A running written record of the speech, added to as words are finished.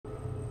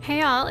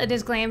Hey all, it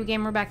is Glam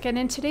Rebecca, and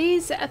in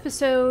today's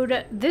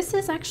episode, this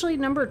is actually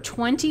number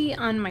 20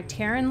 on my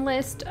Terran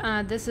list.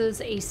 This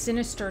is a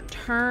Sinister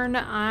turn.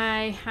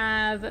 I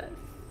have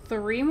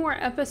 3 more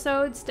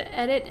episodes to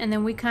edit, and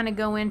then we kind of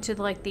go into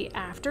like the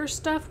after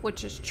stuff,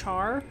 which is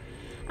Char.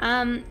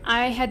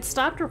 I had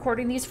stopped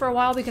recording these for a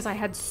while because I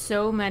had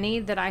so many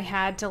that I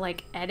had to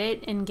like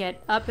edit and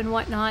get up and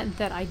whatnot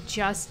that I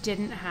just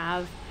didn't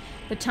have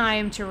the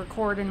time to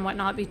record and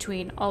whatnot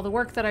between all the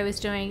work that I was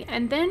doing.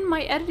 And then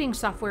my editing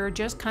software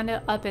just kind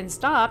of up and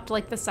stopped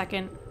like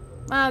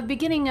the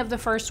beginning of the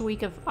first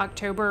week of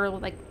October,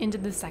 like into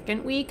the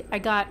second week. I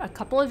got a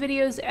couple of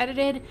videos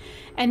edited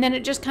and then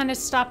it just kind of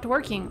stopped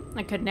working.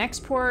 I couldn't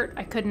export,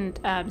 I couldn't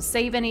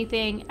save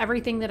anything.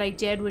 Everything that I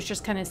did was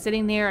just kind of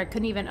sitting there. I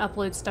couldn't even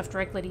upload stuff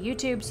directly to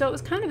YouTube, so it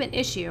was kind of an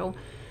issue.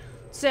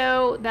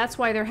 So that's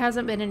why there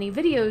hasn't been any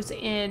videos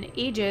in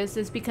ages,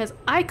 is because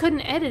I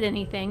couldn't edit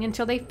anything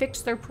until they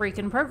fixed their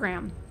freaking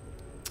program.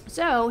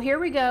 So here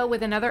we go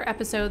with another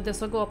episode.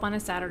 This will go up on a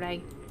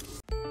Saturday.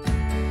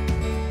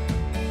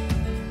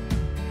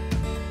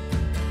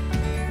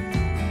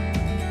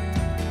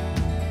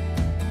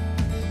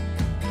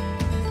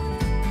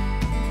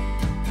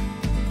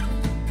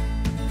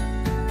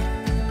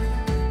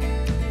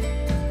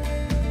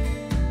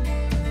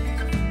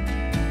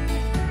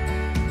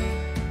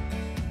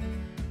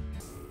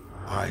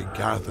 I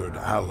gathered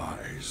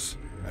allies,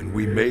 and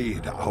we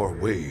made our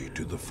way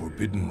to the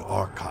forbidden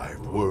archive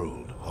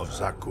world of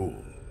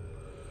Zakul.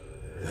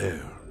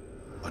 There,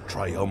 a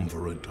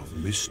triumvirate of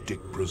mystic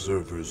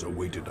preservers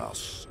awaited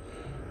us,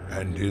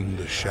 and in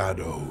the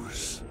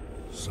shadows,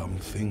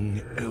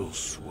 something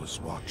else was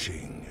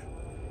watching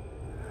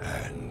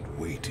and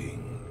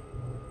waiting.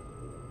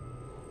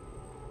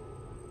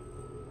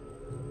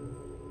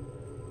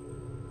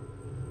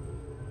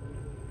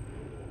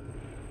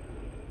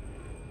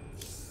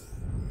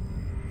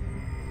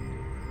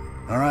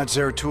 All right,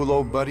 Zeratul,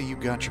 old buddy, you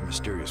got your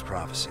mysterious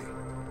prophecy.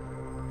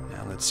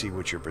 Now let's see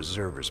what your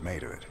preserver's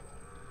made of it.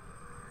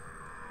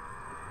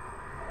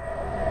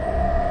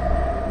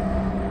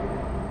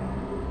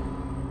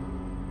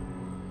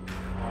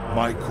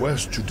 My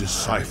quest to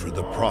decipher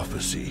the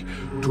prophecy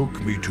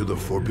took me to the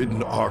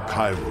forbidden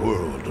archive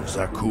world of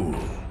Zakul.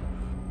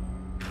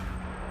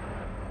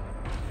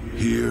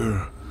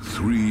 Here,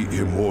 3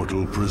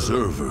 immortal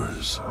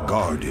preservers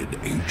guarded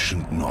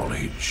ancient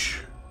knowledge.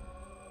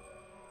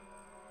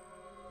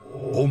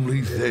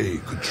 Only they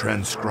could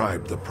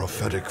transcribe the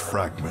prophetic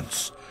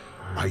fragments.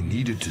 I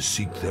needed to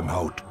seek them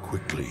out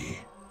quickly.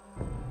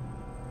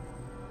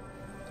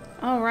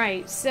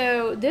 Alright,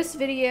 so this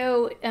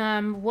video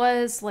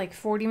was like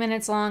 40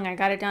 minutes long. I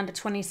got it down to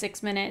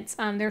 26 minutes.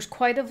 There's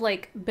quite a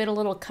bit of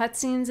little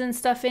cutscenes and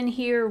stuff in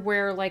here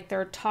where like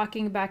they're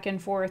talking back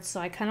and forth, so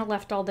I kind of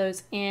left all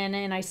those in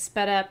and I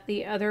sped up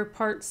the other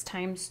parts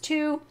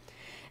 ×2.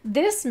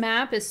 This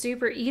map is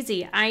super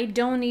easy. I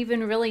don't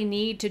even really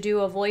need to do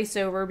a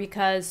voiceover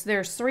because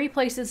there's 3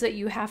 places that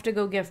you have to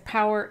go give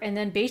power, and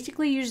then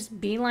basically you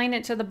just beeline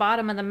it to the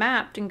bottom of the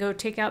map and go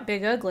take out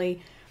Big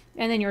Ugly,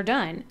 and then you're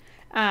done.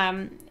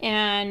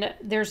 And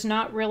there's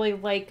not really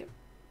like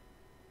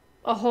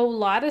a whole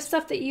lot of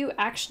stuff that you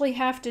actually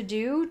have to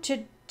do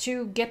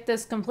to get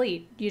this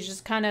complete. You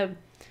just kind of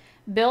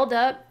build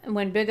up, and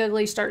when Big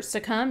Ugly starts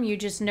to come, you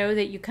just know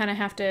that you kind of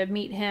have to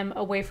meet him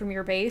away from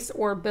your base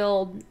or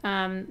build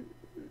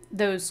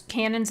those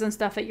cannons and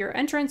stuff at your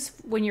entrance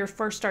when you're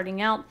first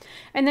starting out,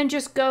 and then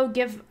just go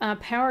give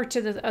power to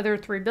the other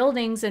 3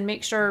 buildings and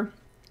make sure,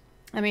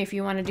 I mean, if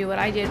you want to do what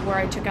I did where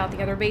I took out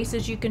the other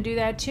bases, you can do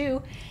that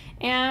too.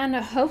 And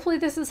hopefully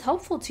this is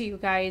helpful to you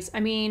guys. I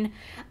mean,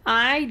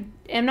 I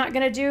am not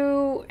going to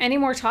do any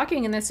more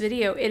talking in this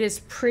video. It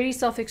is pretty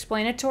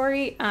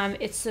self-explanatory.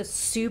 It's a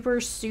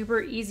super, super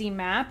easy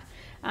map.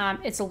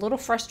 It's a little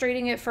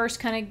frustrating at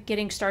first, kind of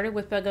getting started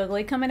with Big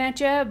Ugly coming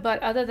at you.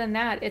 But other than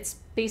that, it's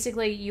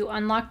basically you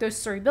unlock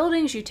those 3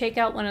 buildings, you take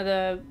out one of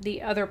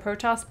the other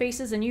Protoss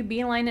bases, and you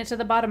beeline it to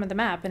the bottom of the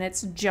map. And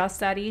it's just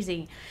that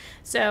easy.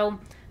 So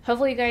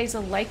hopefully you guys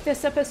like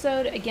this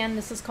episode. Again,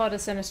 this is called A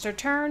Sinister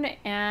Turn,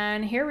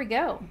 and here we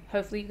go.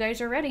 Hopefully you guys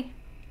are ready.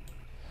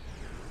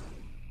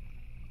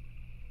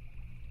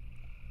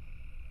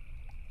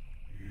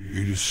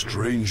 It is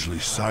strangely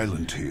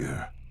silent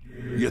here,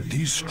 yet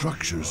these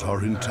structures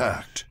are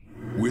intact.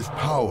 With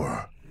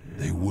power,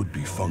 they would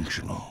be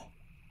functional.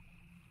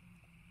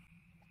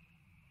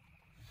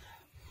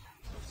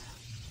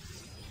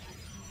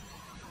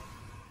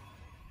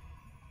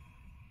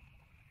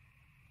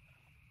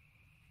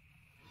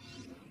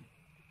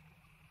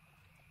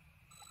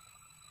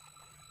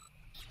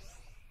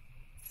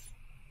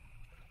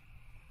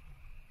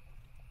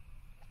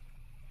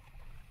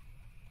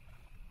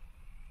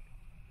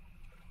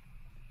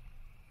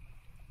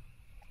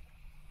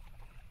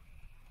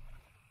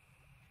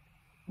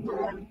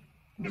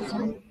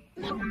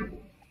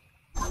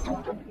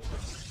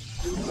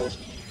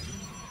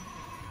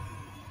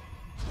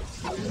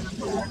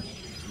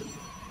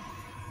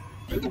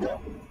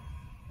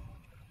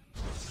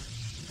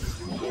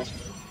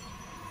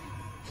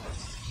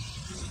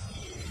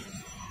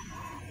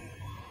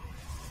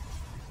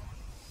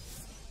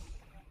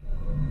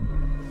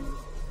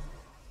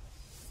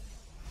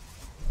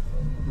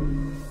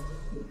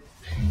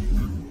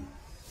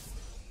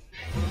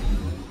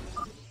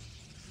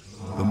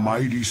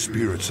 mighty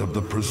spirits of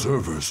the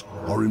Preservers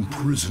are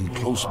imprisoned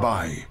close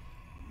by.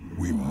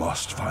 We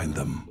must find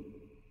them.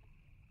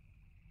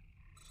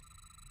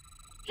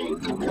 You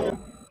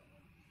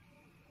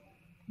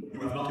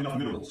have not enough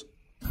minerals.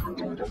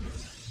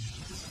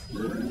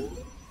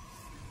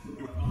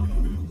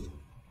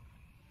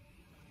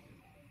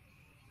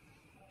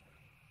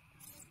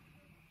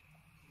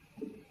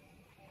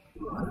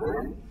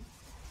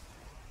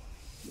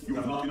 You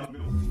have not enough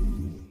minerals.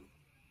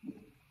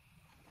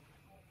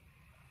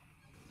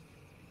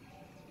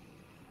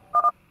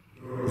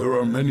 There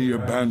are many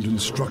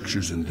abandoned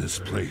structures in this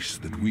place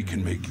that we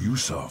can make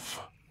use of.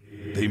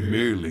 They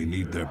merely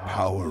need their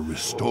power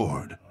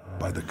restored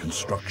by the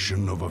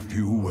construction of a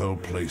few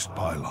well-placed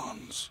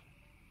pylons.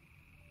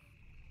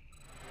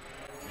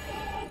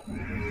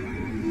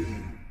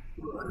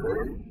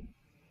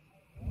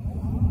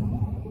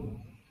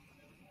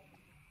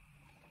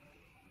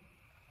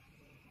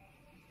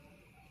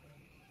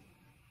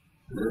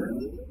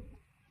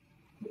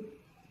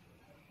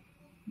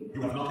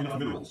 You have not enough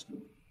minerals.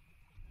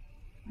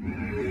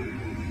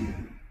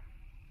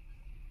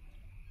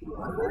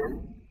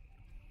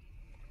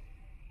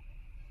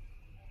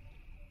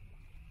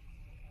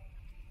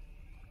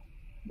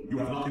 You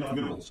have not enough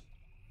minerals.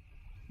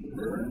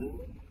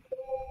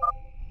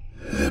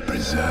 The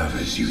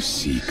preservers you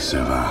seek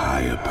serve a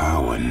higher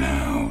power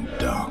now,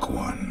 Dark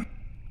One.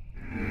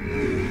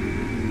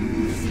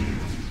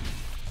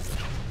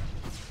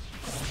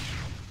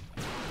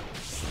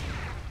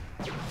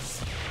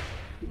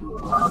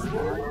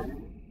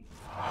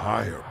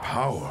 Higher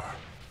power?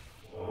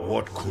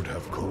 What could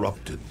have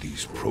corrupted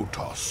these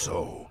Protoss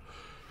so?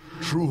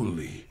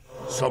 Truly,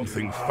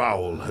 something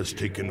foul has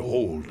taken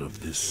hold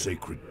of this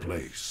sacred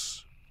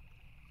place.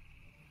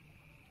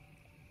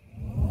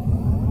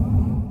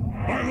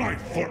 My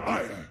life for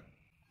ire!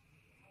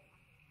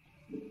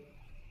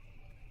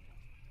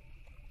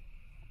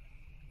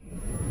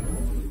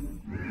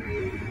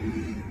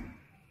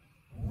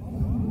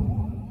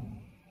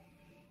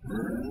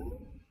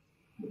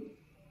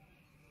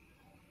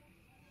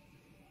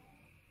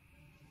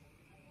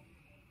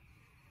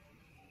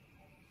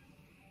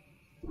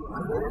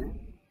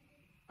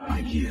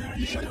 I hear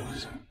the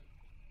shadows.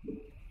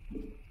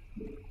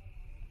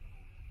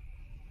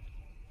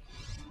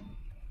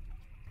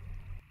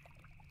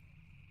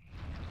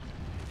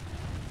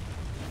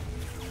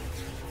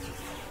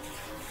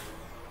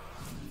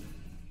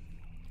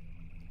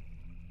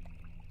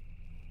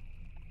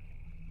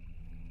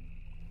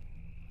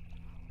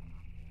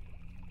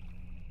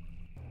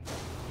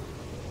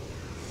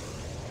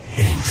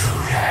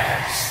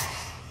 Intruders!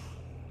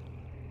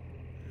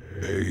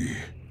 A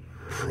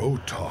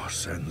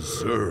Protoss and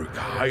Zerg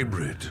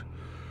hybrid.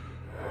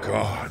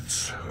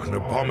 Gods, an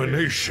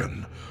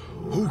abomination.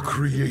 Who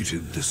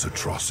created this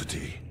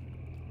atrocity?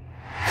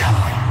 Come,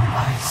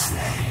 my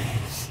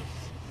slaves.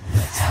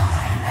 The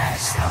time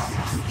has come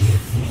to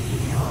give me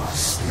your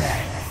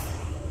strength.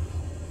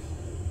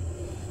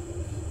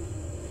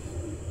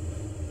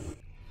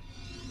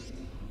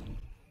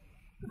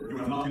 You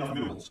have not enough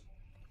minerals.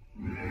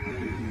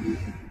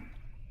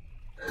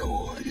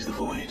 Cold is the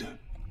void.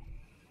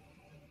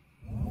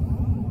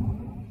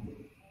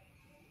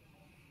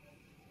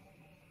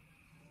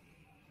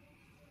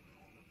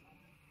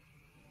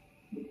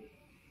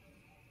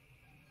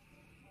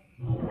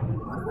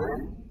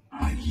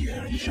 I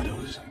hear the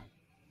shadows.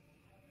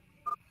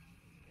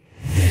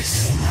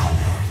 This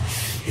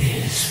knowledge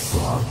is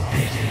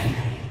forbidden.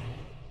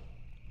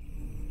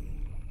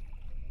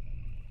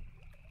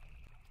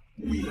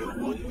 We are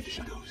one with the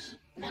shadows.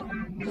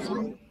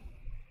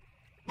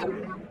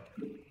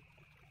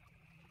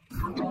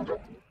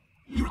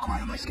 You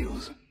require my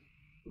skills.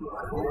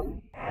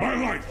 My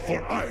life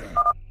for ire!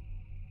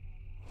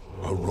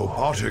 A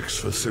robotics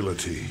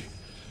facility.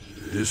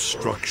 This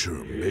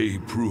structure may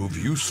prove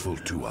useful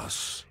to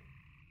us.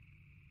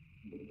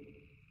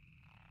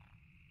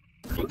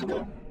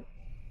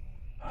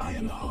 I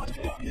am the heart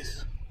of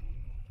darkness.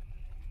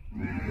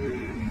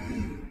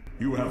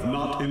 You have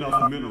not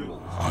enough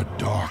minerals. A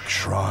dark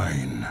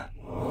shrine.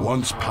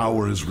 Once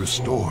power is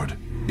restored,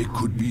 it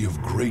could be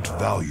of great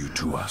value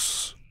to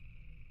us.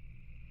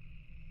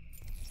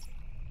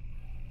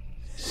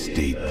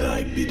 State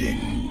thy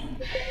bidding.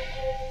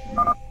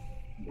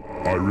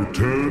 I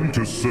return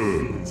to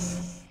serve.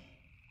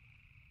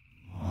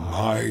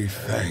 My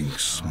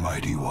thanks,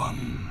 Mighty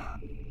One.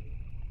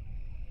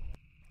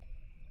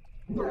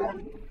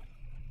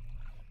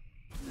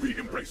 We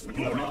embrace the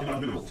You have not enough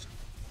minerals.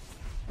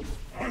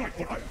 I like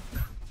for ire.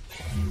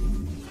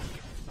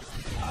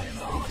 I am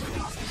the heart of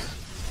darkness.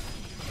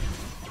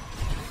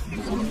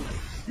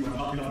 You have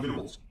not enough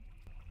minerals.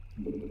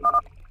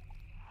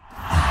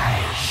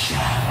 I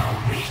shall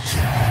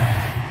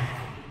return.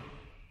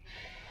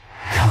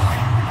 Come,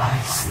 my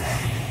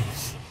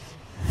slaves.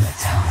 The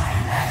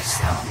time has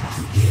come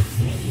to give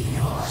me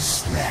your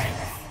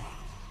strength.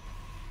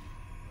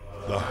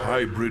 The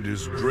hybrid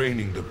is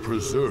draining the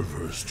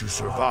preservers to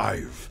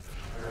survive.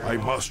 I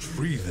must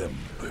free them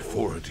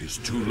before it is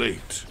too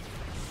late.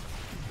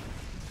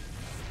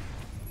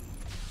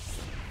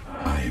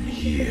 I am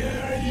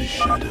here in the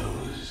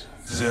shadows.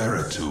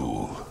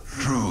 Zeratul,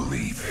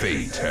 truly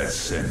fate has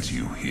sent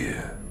you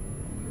here.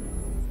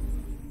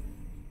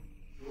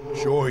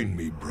 Join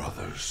me,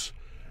 brothers,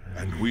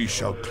 and we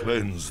shall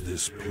cleanse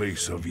this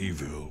place of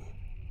evil.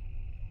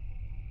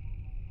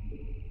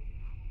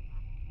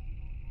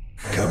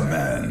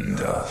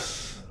 Command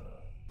us.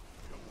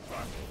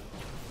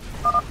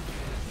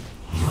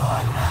 Your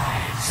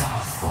lives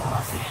are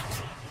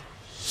forfeit.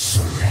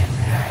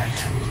 Surrender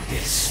to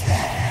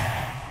despair.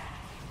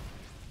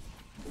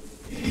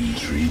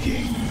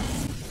 Intriguing.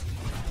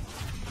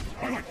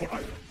 I like what I...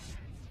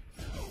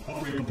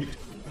 Upgrade complete.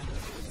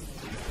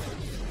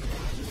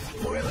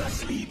 Forever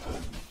asleep.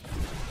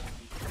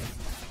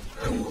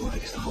 Cool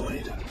is the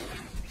void.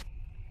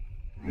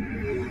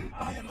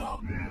 I am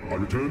up. I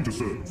return to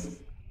serve.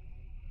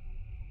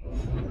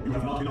 You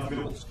have not enough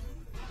minerals.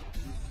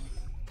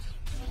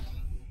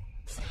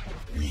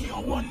 We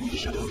are one in the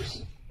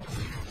shadows.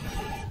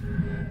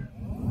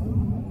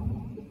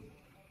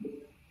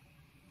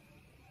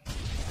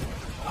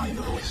 I am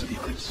the voice of the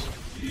eclipse.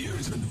 Here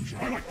is an illusion.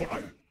 I like what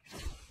I...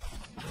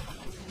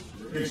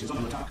 Base is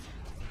under attack.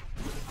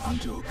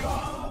 Unto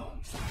God.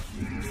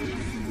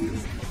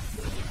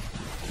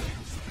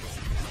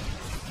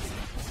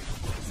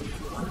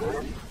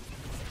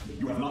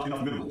 You have not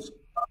enough minerals.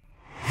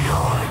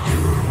 Your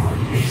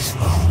doom is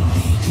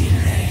only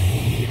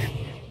delayed.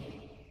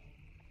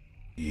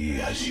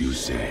 As you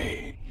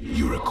say,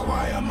 you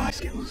require my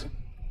skills.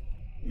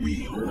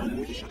 We are one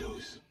with the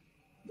shadows.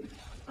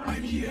 I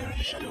am here in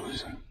the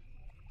shadows.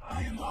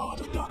 I am the heart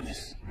of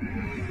darkness.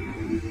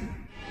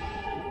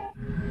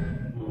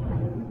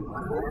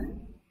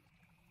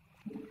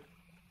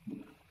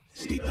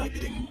 State thy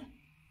bidding.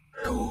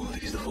 Cold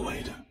is the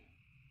void.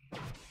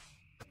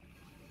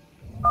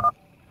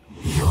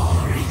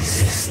 Your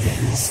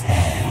existence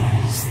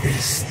ends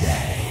this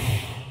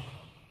day.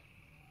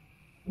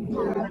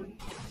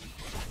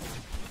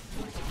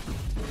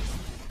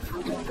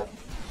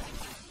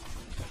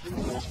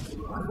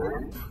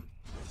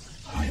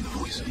 I am the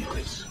voice of the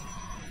eclipse.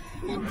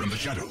 From the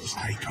shadows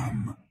I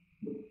come.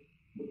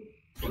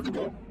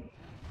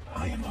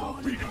 I am the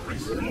heart. We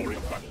embrace the glory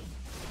of battle.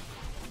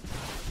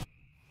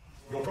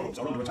 Your probes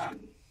are under attack.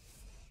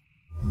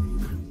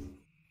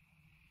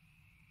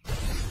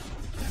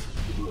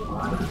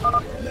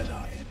 Let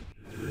I in.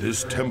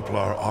 This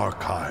Templar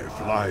archive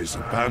lies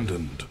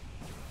abandoned.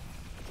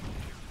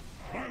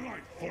 I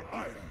like for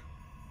ire.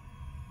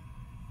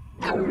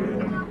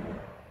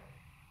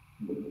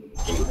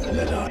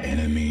 Let our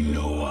enemy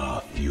know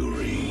our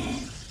fury.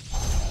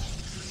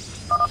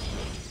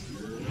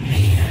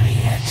 Merely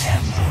a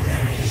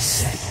temporary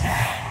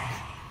setback.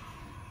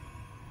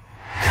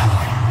 Come,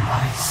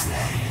 my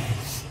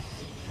slaves.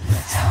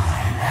 The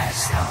time has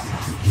come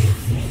to give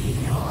me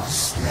your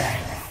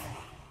strength.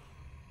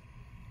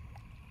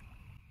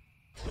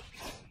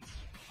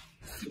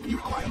 You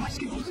require my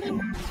skills.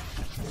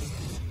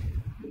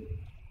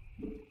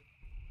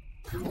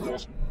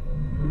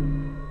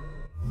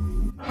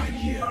 I'm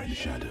here in the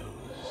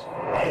shadows.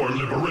 Our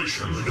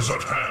liberation is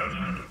at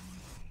hand.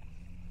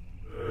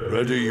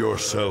 Ready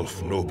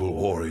yourself, noble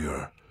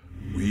warrior.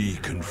 We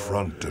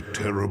confront a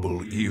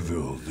terrible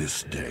evil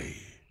this day.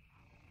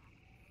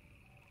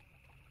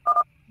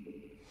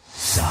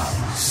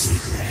 Some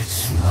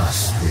secrets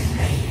must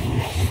remain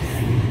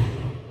hidden.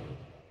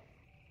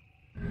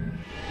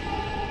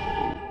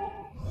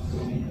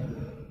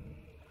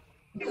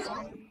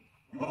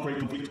 Upgrade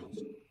complete.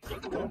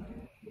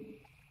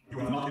 You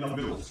have not enough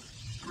minerals.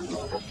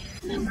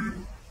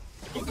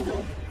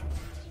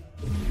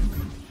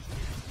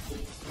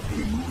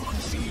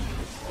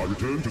 I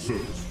return to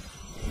service.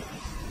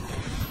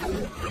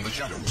 From the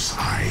shadows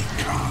I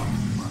come.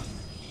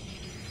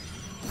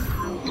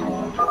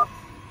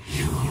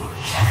 You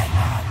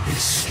cannot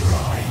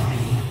destroy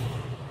me.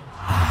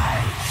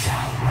 I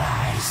shall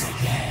rise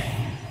again.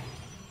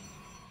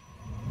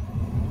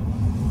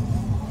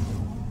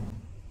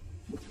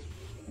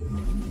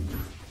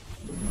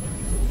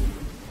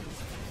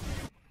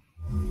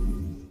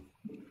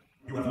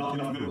 You have not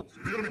enough minerals.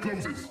 The enemy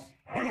closes.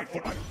 I like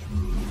what I...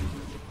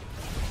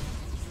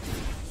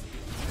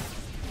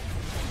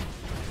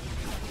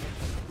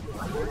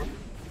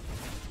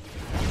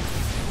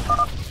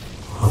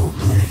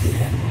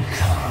 Oblivion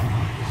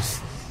comes.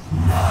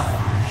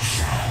 None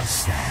shall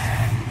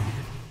stand.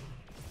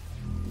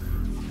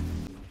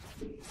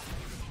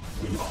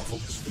 We are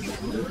focused.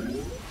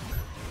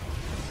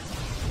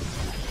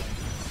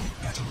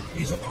 Battle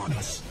is upon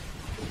us.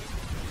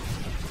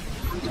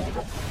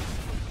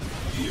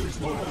 Here is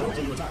more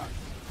to attack.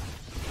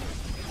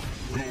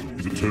 Go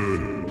is a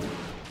turn.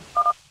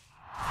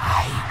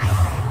 I go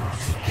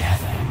to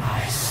gather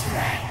my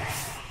strength.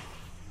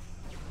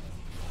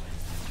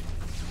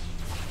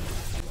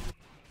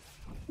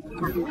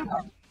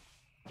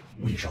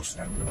 We shall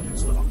stand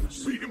against the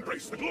darkness. We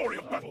embrace the glory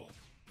of battle.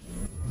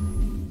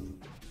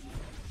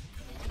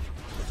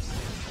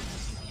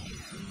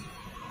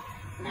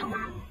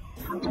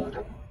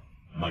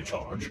 My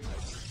charge.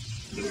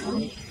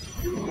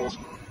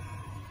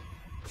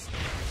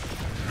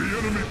 The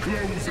enemy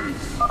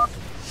closes!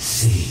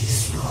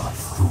 Cease your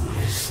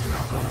foolish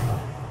struggle.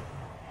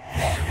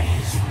 There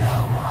is no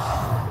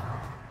hope.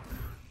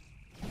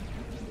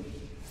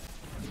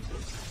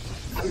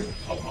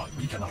 Our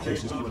beacon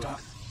place is under attack.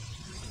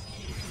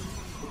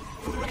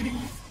 For the reckoning.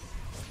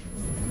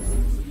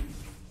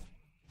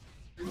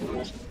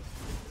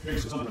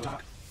 Base is under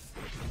attack.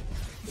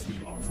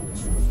 We are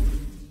fools.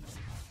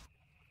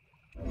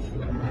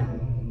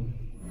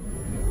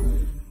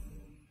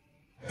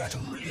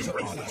 Battle is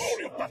upon us.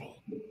 Battle.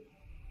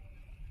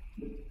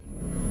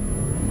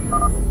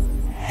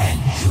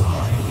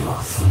 Enjoy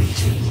your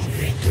fleeting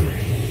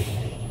victory.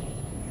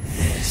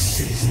 This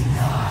is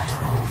not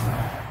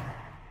over.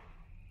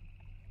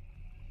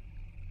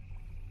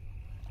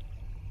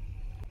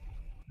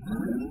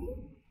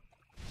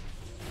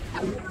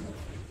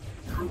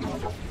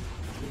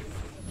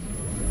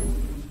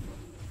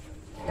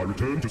 I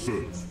return to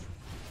serve.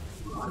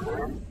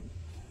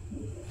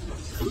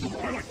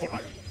 I like for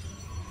iron.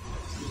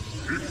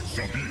 It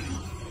shall be.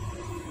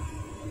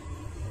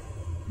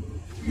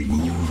 We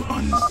move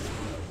on.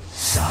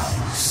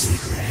 Some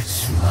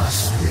secrets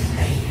must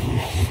remain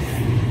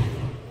hidden.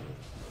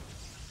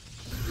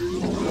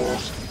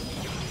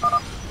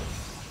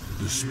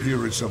 The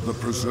spirits of the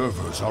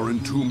preservers are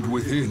entombed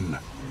within.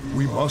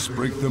 We must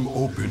break them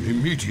open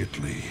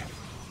immediately.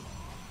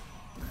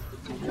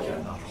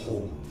 Cannot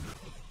hold.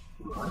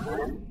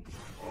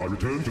 I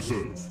return to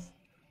serve.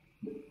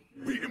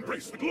 We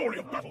embrace the glory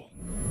of battle.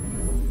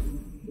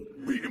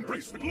 We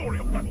embrace the glory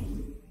of battle.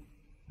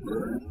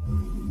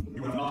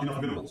 You have not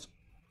enough minerals.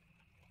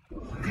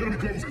 The enemy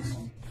closes!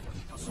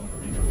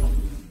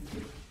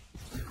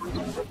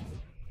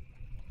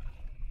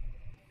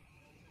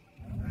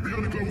 The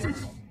enemy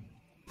closes!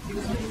 We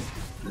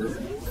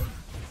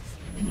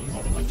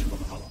are the light of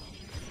the power.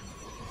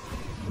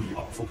 We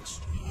are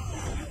focused.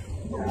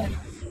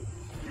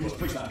 You must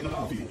place that in the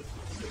battlefield.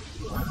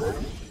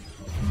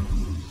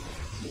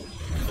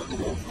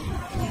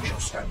 We shall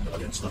stand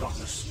against the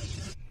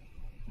darkness.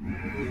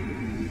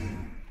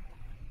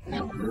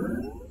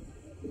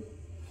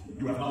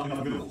 You have not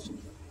enough minerals.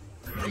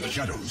 From the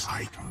shadows,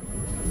 I come.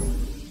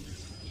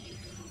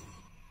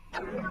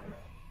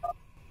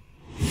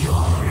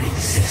 Your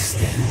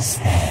existence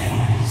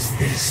ends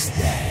this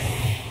day.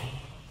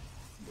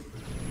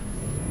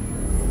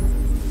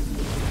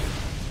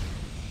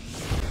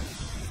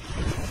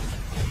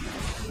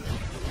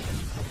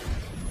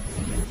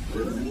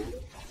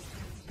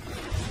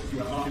 You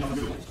have not enough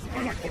minerals.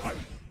 I like what I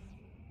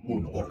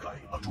Un Orkai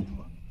Atum.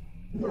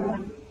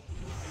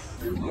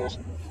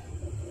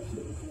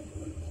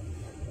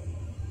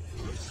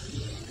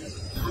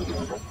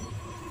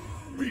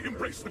 We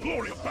embrace the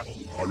glory of battle.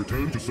 I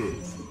return to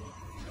serve.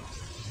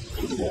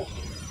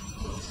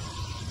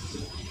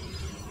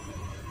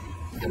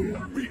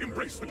 We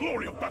embrace the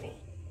glory of battle.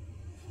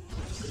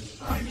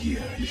 I'm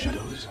here in the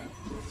shadows.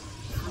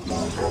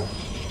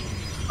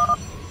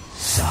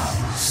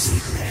 Some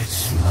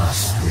secrets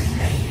must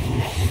remain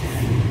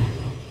hidden.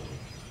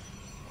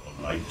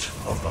 The light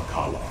of the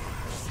Kala.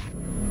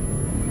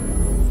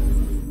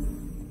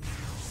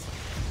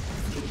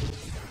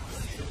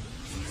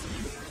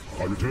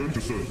 I return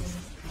to serve.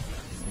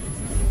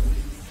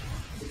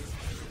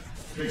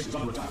 Base is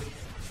under attack.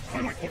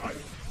 I like what I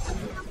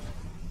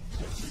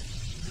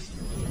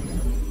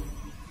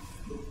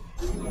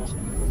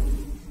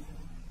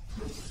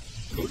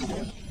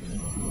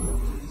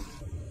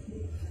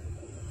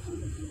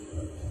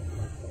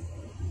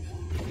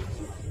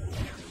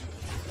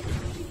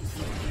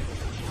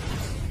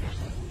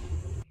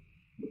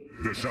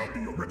There shall be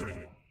a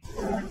reckoning.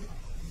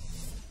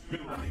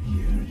 I'm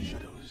here in the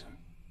shadows.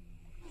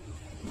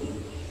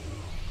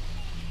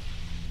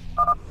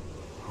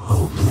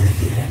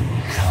 Oblivion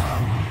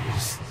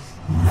comes,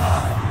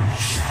 none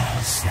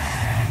shall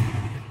stand.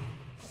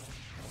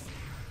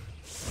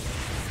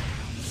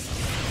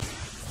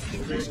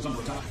 Base is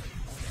under attack.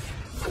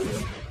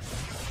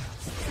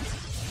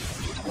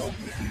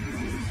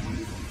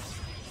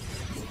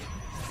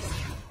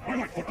 I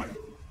like what I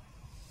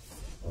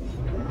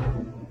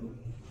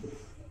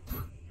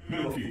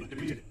Middle field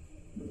depleted.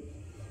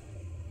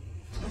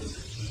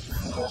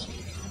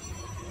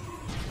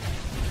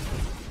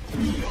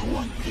 We are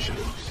one in the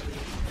shadows.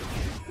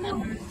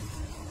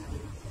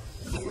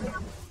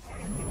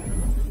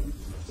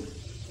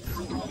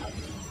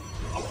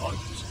 Our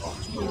eyes are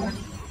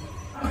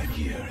I'm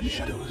here in the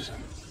shadows.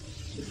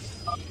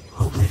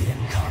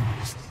 Oblivion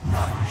comes,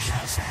 none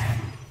shall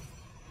stand.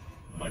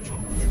 my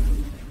charge.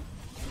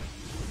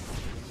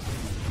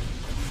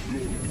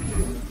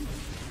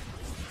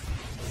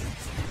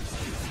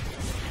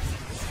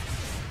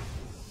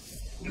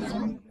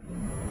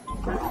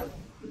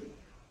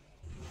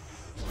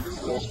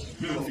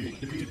 Middle field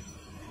depleted.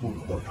 Un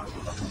Orkai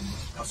Atum.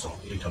 CashApp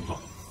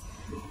RebeccaLynOberstadt.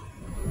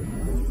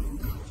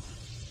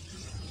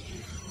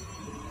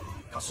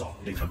 CashApp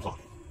RebeccaLynOberstadt.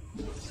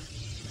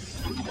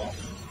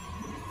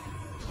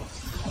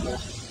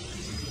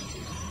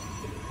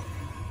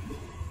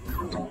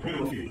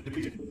 Middle field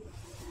depleted.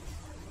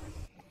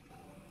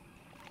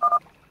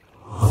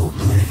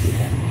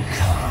 Oblivion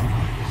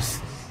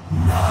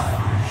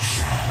None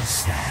shall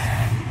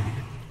stand.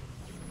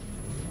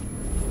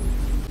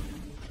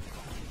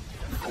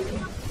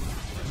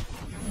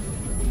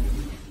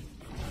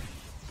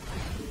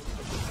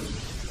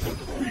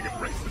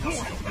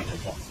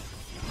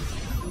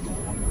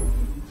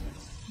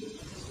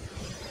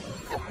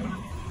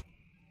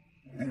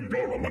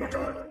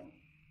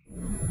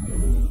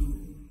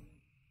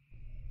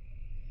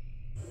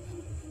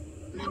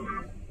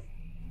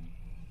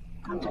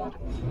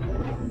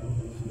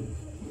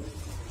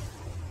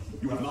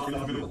 You have not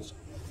enough minerals.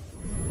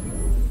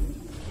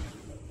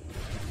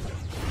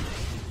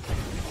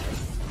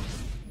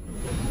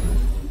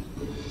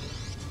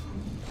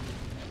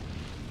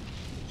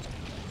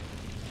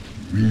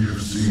 We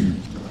have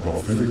seen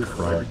prophetic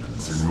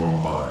fragments in your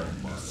mind,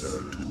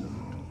 Zeratul.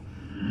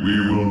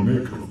 We will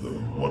make of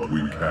them what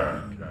we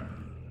can.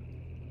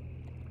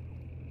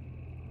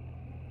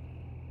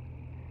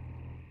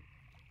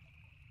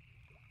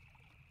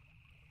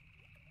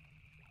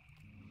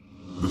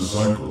 The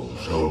cycle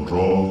shall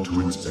draw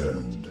to its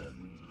end.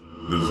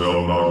 The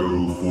Zelnaga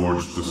who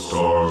forged the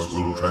stars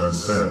will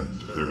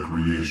transcend their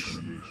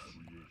creation.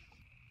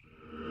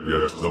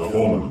 Yet the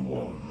Fallen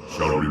One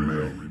shall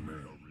remain,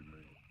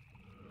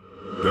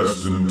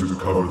 destined to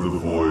cover the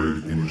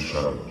void in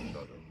shadow.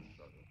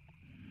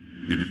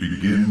 It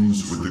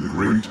begins with the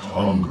great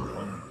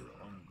hunger.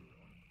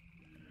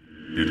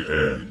 It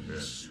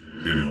ends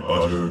in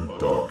utter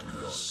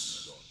darkness.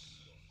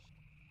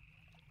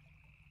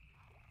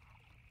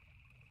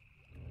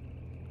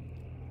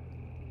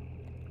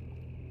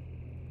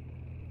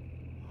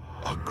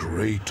 A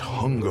great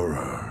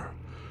hungerer.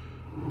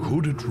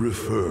 Could it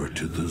refer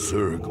to the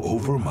Zerg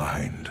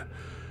Overmind?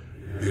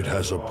 It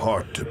has a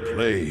part to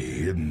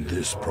play in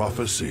this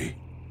prophecy.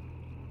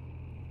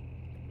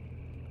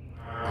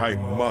 I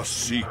must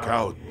seek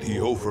out the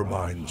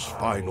Overmind's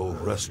final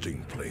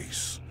resting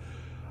place.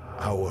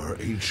 Our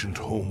ancient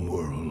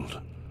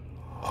homeworld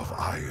of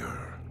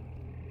ire.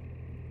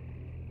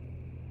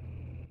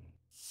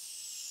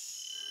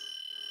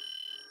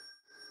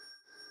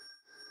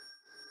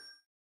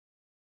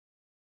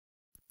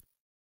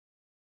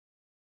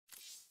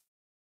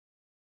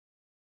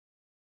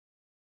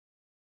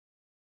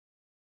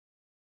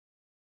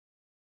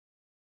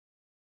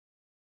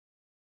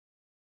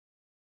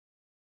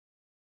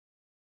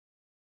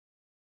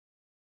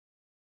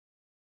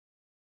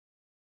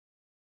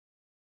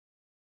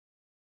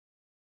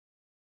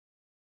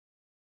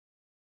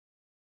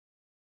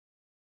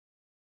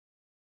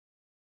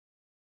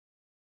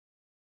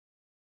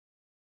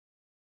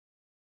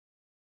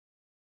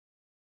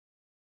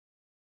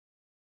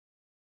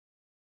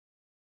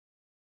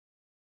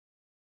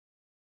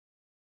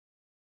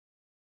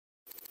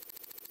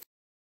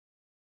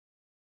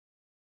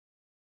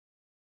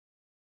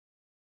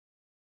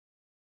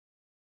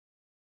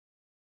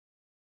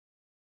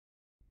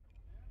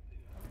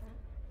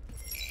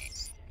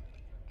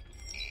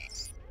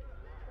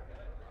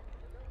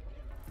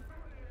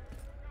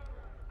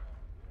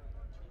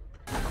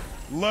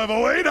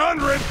 Level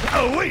 800,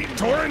 Elite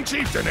Tauren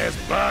Chieftain is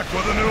back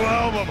with a new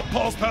album,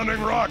 pulse-pounding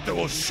rock that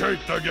will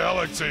shake the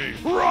galaxy.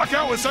 Rock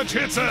out with such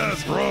hits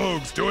as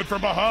Rogues, Do It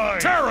From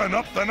Behind, Terran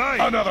Up the Night,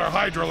 Another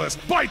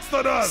Hydralist, Bites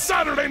the Dust,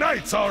 Saturday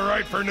Night's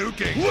Alright for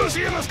Nuking,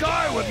 Lucy in the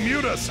Sky with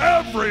Mutus,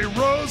 Every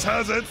Rose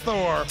Has Its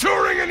Thor,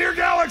 Touring in Your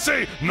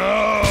Galaxy, no!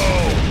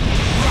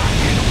 Rock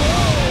and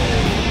roll!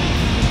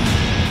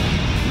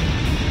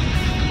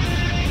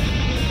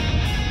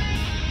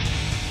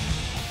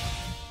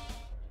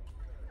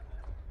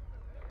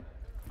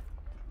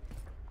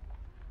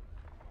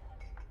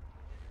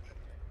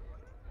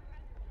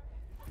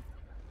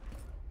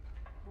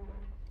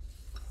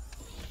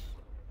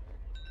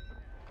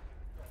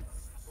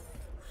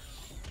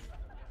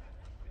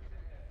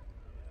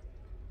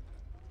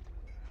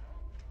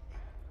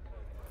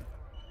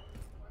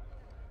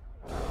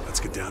 Let's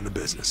get down to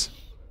business.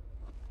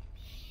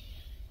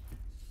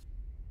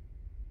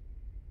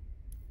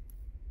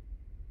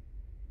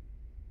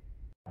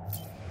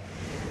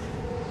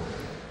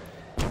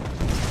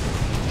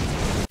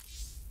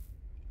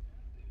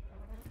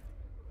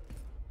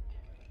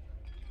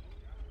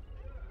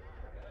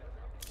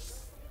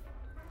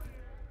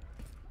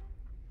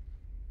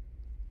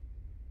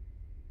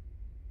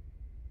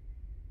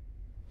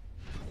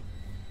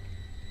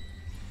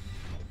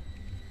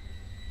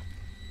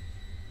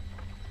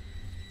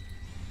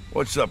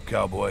 What's up,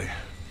 cowboy?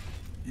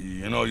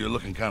 You know, you're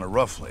looking kind of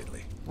rough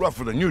lately.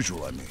 Rougher than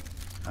usual, I mean.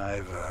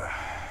 I've,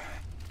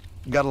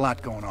 got a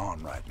lot going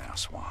on right now,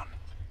 Swan.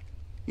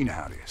 You know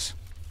how it is.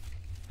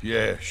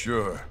 Yeah,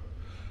 sure.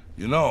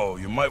 You know,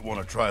 you might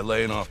want to try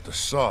laying off the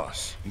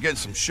sauce and getting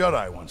some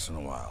shut-eye once in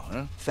a while,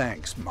 huh?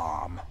 Thanks,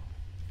 Mom.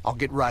 I'll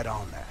get right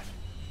on that.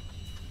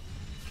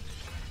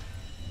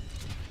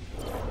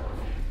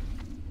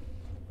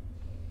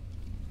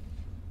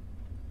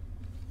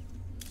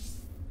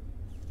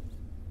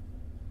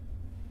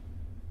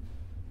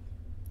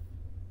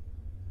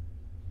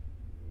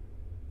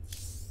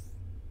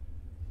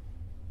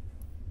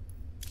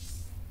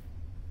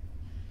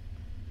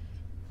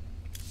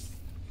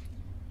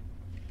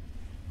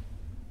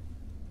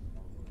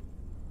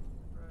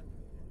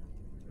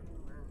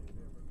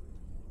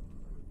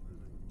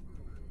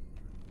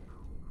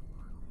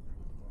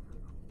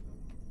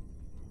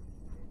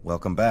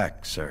 Welcome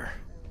back, sir.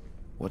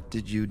 What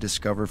did you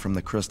discover from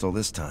the crystal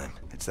this time?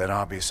 It's that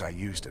obvious I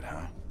used it,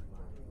 huh?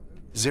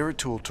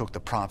 Zeratul took the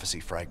prophecy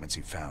fragments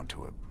he found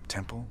to a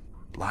temple?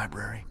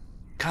 Library?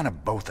 Kind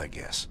of both, I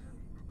guess.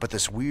 But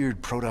this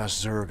weird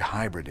Protoss-Zerg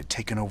hybrid had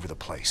taken over the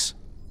place.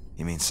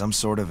 You mean some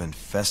sort of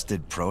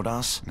infested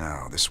Protoss?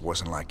 No, this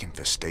wasn't like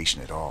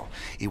infestation at all.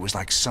 It was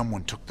like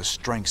someone took the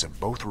strengths of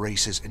both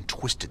races and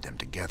twisted them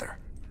together.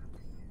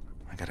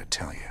 I gotta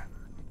tell you,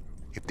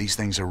 if these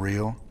things are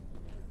real,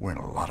 we're in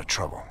a lot of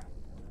trouble.